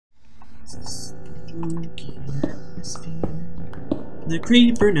The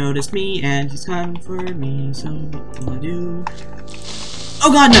creeper noticed me and he's coming for me, so what can I do?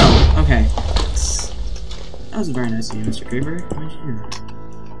 Oh god, no! Okay. That was a very nice of you, Mr. Creeper. Why'd you do that?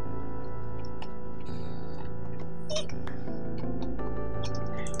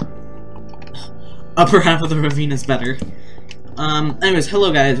 Upper half of the ravine is better. Anyways,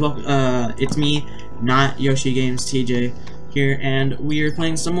 hello guys, welcome, it's me, not Yoshi Games, TJ, here, and we are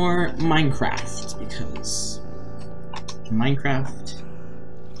playing some more Minecraft, because Minecraft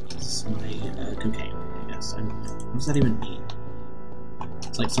is my, cocaine, I guess. I don't know. What does that even mean?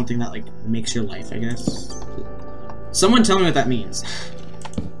 It's like something that, like, makes your life, I guess. Someone tell me what that means.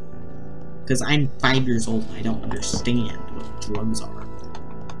 Because I'm 5 years old and I don't understand what drugs are.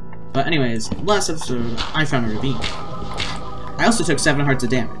 But anyways, last episode, I found a ravine. I also took 7 hearts of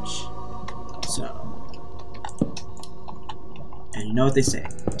damage. So. And you know what they say.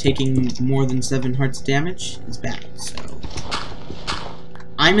 Taking more than 7 hearts of damage is bad, so.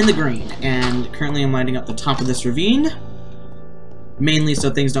 I'm in the green, and currently I'm lighting up the top of this ravine. Mainly so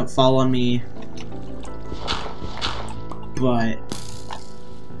things don't fall on me. But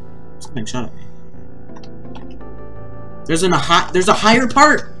something shot at me. There's a higher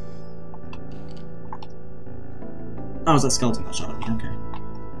part! Oh, it was that skeleton that shot at me, okay.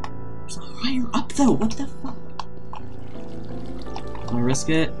 There's a higher up though, what the fuck? Can I risk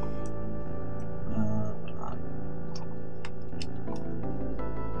it? Why not?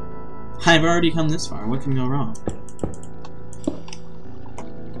 I've already come this far, what can go wrong?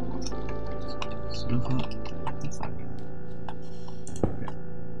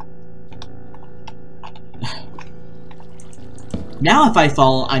 Now if I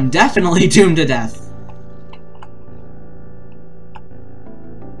fall, I'm definitely doomed to death.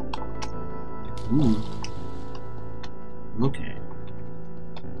 Ooh. Okay.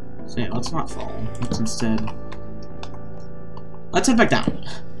 So yeah, let's not fall. Let's instead... Let's head back down.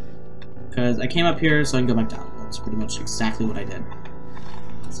 Because I came up here so I can go back down. That's pretty much exactly what I did.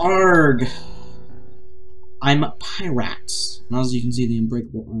 Arg! I'm a pirate. And as you can see, the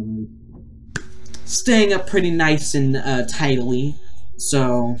unbreakable armor staying up pretty nice and tidily.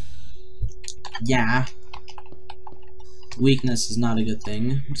 So, yeah. Weakness is not a good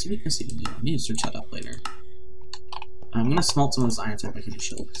thing. What's the weakness even do? I need to search that up later. I'm gonna smelt some of this iron so I can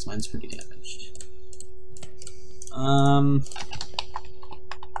shield, because mine's pretty damaged.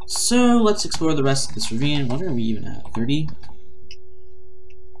 So let's explore the rest of this ravine. What are we even at? 30?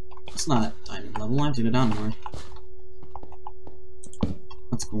 It's not diamond level, I have to go down more.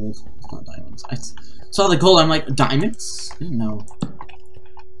 That's gold. It's not diamonds. I saw the gold, I'm like, diamonds? I didn't know.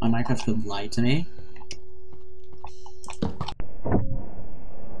 My Minecraft could lie to me.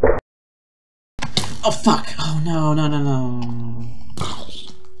 Oh fuck! Oh no, no, no, no.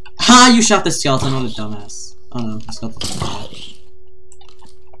 Ha! You shot the skeleton, what a dumbass. Oh no, the skeleton's gonna die.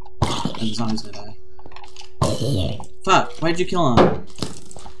 And the zombie's gonna die. Fuck, why'd you kill him?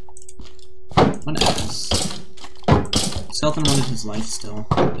 What ass. Skeleton wanted his life still,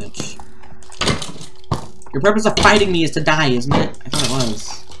 bitch. Your purpose of fighting me is to die, isn't it? I thought it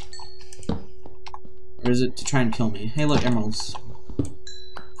was. Or is it to try and kill me? Hey look, emeralds.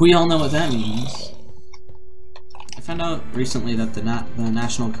 We all know what that means. I found out recently that the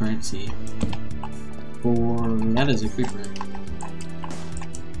national currency for... That is a creeper.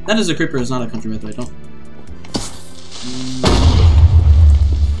 That is a creeper, is not a country, by the way, don't...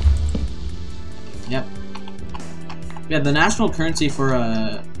 Yep. Yeah, the national currency for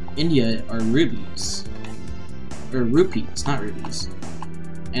India are rubies. Or rupees, not rubies.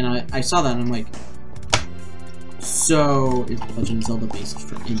 And I saw that and I'm like, so is Legend of Zelda based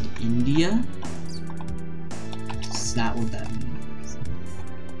for India? Is that what that means?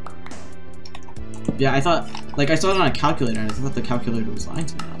 Yeah, I thought, like, I saw it on a calculator and I thought the calculator was lying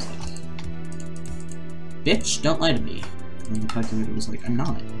to me. I was like, bitch, don't lie to me. And then the calculator was like, I'm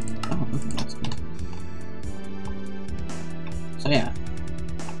not. Oh, okay, that's cool. So yeah,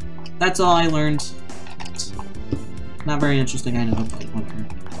 that's all I learned. Not very interesting, I know, but whatever.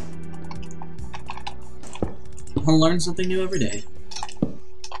 I'll learn something new every day.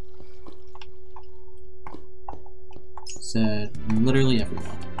 Said literally every day.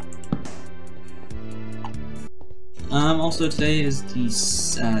 Also today is the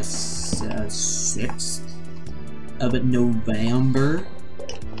 6th of November,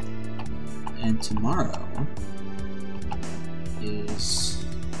 and tomorrow is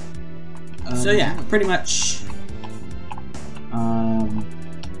so yeah, pretty much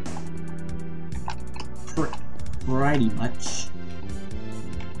pretty much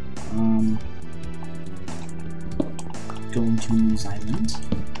going to New Zealand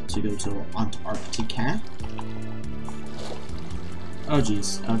to go to Antarctica Oh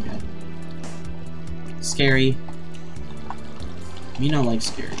jeez, okay. Scary. Me no like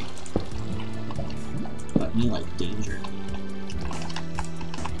scary. But me like danger.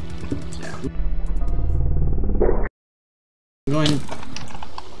 Yeah. I'm going...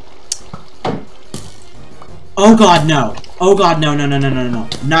 Oh god, no! Oh god, no, no, no, no, no, no.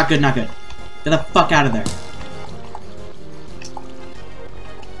 Not good, not good. Get the fuck out of there.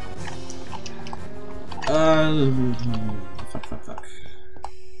 Fuck.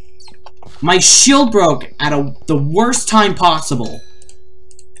 My shield broke at the worst time possible.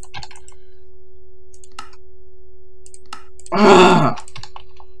 Ugh.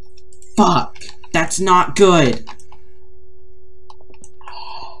 Fuck. That's not good.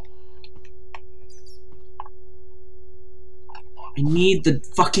 I need the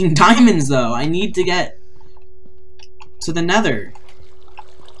fucking diamonds, though. I need to get to the nether.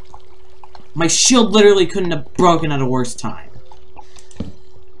 My shield literally couldn't have broken at a worse time.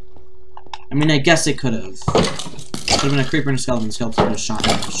 I mean, I guess it could have. Could have been a creeper and a skeleton. The skeleton would have shot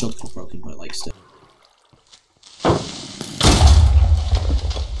me. The shield was broken, but like still.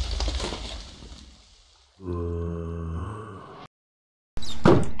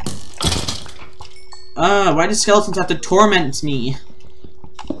 Why do skeletons have to torment me?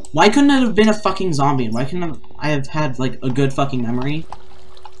 Why couldn't it have been a fucking zombie? Why couldn't I have had, like, a good fucking memory?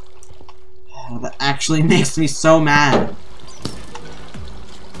 Oh, that actually makes me so mad.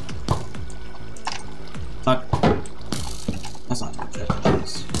 Fuck. That's not an objective.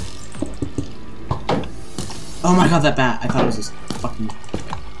 Oh my god, that bat. I thought it was this fucking...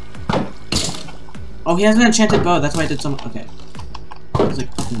 Oh, he has an enchanted bow. That's why I did some... Okay. It was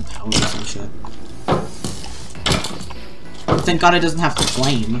like fucking powers or some shit. Thank god it doesn't have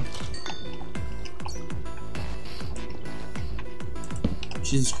flame.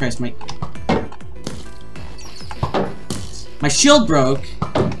 Jesus Christ, my shield broke.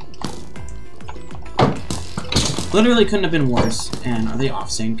 Literally couldn't have been worse. And are they off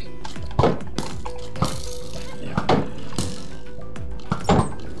sync? They are.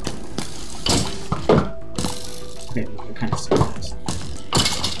 Okay, we're kind of synchronized.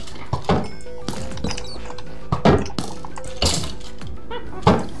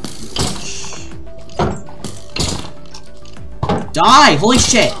 Die! Holy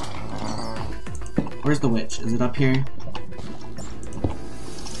shit! Where's the witch? Is it up here?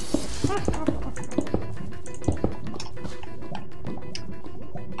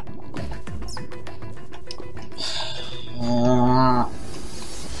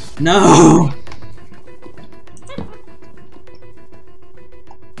 No!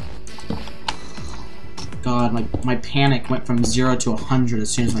 God, my panic went from 0 to 100 as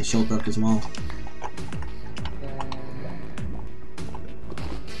soon as my shield broke as well.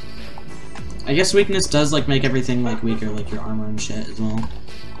 I guess weakness does, like, make everything, like, weaker, like your armor and shit as well.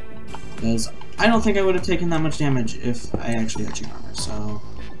 Because I don't think I would have taken that much damage if I actually had cheap armor, so...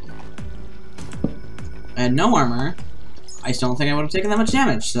 I had no armor. I still don't think I would have taken that much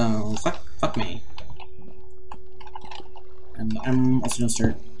damage, so fuck me. And I'm also gonna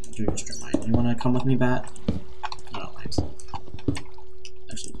start doing a strip mine. You wanna come with me, Bat? I don't mind.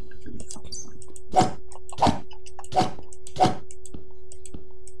 Actually, I'm really fucking fine.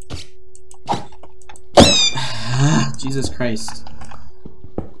 Jesus Christ.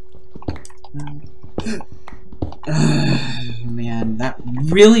 Man, that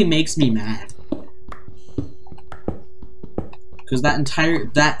really makes me mad. Because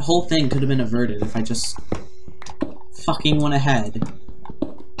that whole thing could have been averted if I just fucking went ahead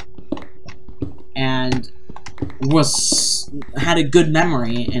and had a good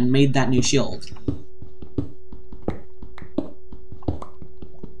memory and made that new shield.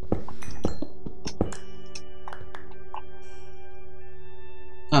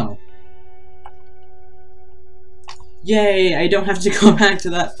 Oh. Yay, I don't have to go back to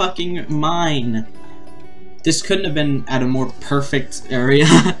that fucking mine. This couldn't have been at a more perfect area.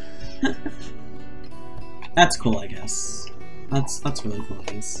 That's cool, I guess. That's really cool,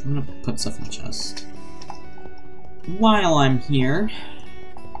 I guess. I'm gonna put stuff in the chest. While I'm here,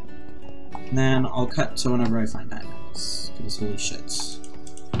 then I'll cut to whenever I find diamonds. Because holy shit.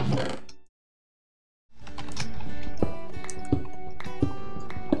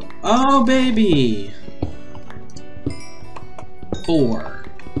 Oh, baby! 4.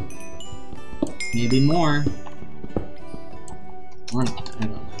 Maybe more. Or not, I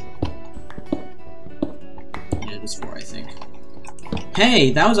don't know. Yeah, it is 4, I think.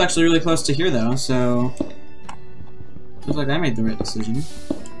 Hey, that was actually really close to here, though, so... Looks like I made the right decision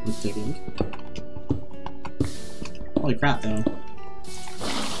with digging. Holy crap, though.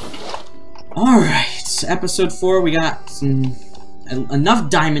 Alright, episode 4, we got some enough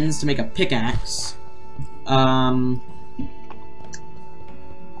diamonds to make a pickaxe. Damn,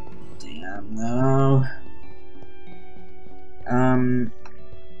 though.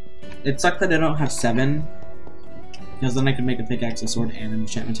 It sucked that I don't have 7, because then I could make a pickaxe, a sword, and an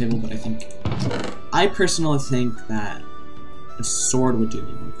enchantment table, but I personally think that a sword would do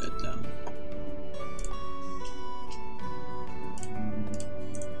me more good, though.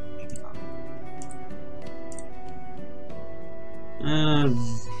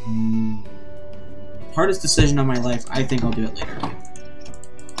 Hardest decision of my life. I think I'll do it later.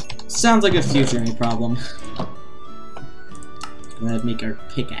 Sounds like a future me problem. Go ahead and make our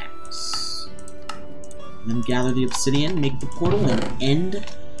pickaxe. And then gather the obsidian, make the portal, and end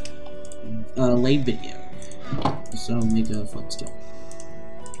late video. So make a flint skill.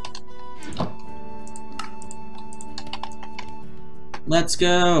 Let's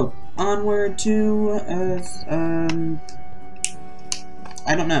go! Onward to,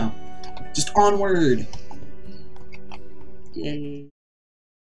 I don't know. Just onward! Yay.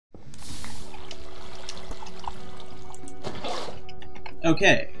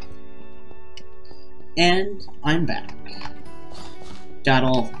 Okay. And I'm back. Got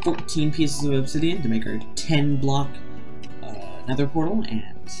all 14 pieces of obsidian to make our 10-block nether portal,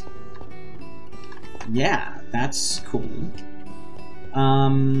 and yeah, that's cool.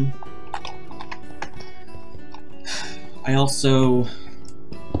 I also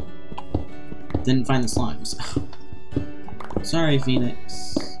didn't find the slimes. Sorry,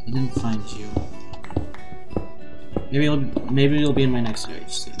 Phoenix. I didn't find you. Maybe it'll be in my next video,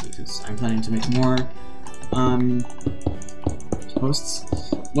 because I'm planning to make more posts.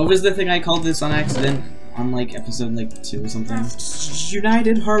 What was the thing I called this on accident on like episode 2 or something?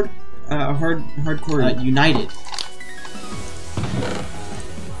 United hardcore United.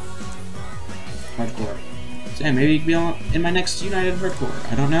 Hardcore. So yeah, maybe it could be in my next United hardcore.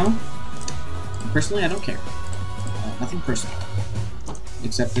 I don't know. Personally, I don't care. Nothing personal.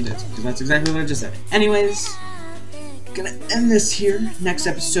 Except for this, because that's exactly what I just said. Anyways, gonna end this here. Next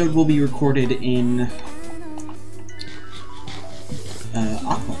episode will be recorded in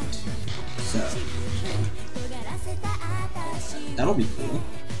Auckland. So that'll be cool.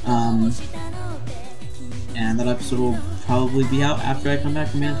 And that episode will probably be out after I come back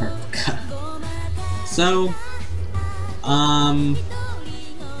from Antarctica. So,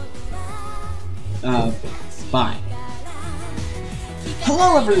 bye.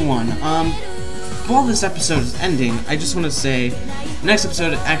 Hello everyone! While this episode is ending, I just want to say the next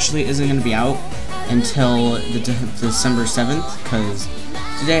episode actually isn't going to be out until December 7th, because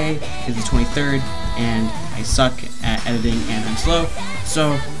today is the 23rd, and I suck at editing and I'm slow,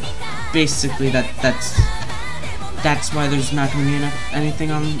 so basically that's why there's not going to be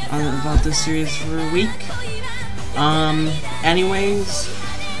anything on about this series for a week. Anyways,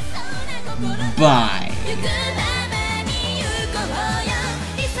 bye.